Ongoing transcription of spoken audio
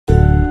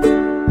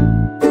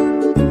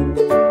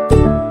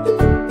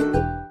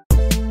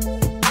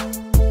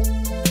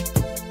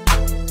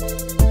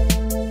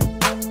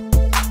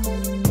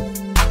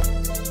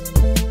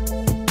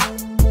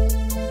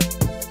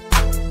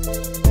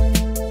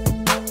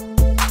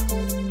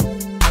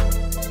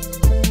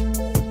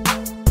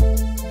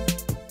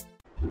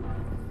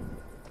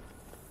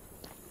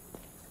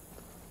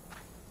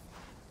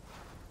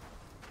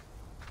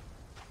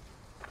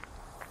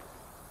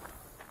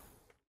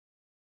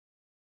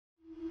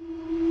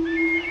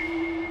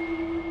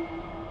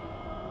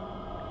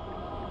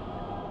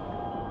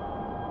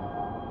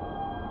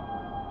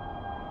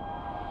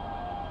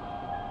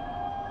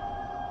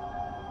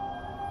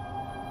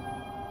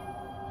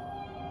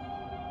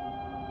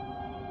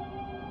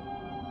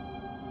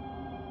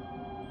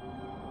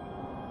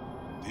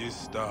These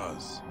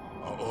stars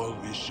are all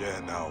we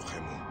share now,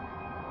 Khemu.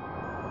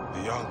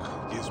 The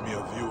Ankh gives me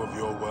a view of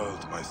your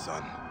world, my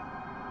son.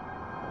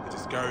 It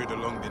is carried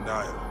along the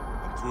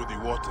Nile and through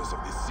the waters of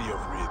the Sea of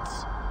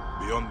Reeds,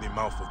 beyond the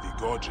mouth of the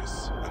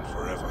Gorges and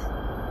forever.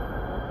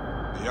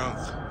 The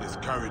Ankh is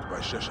carried by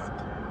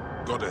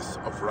Sheshat, goddess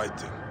of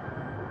writing,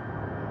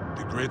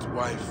 the great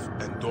wife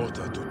and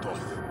daughter to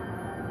Thoth.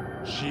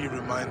 She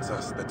reminds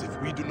us that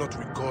if we do not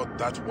record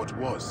that what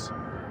was,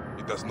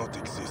 it does not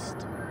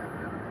exist.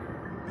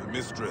 The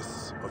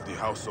mistress of the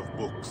House of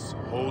Books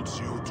holds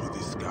you to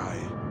the sky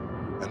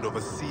and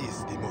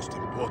oversees the most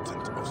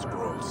important of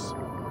scrolls.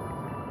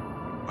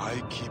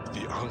 I keep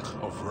the Ankh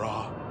of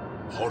Ra,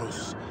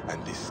 Horus,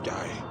 and the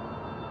sky.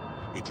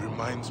 It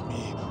reminds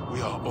me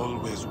we are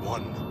always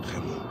one,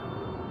 Khemu.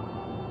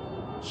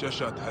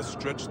 Sheshat has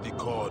stretched the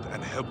cord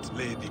and helped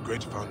lay the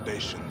great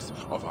foundations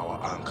of our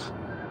Ankh.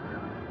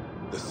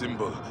 The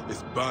symbol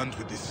is burned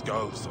with the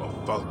skulls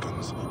of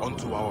falcons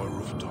onto our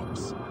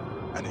rooftops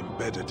and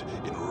embedded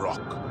in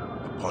rock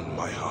upon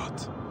my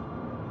heart.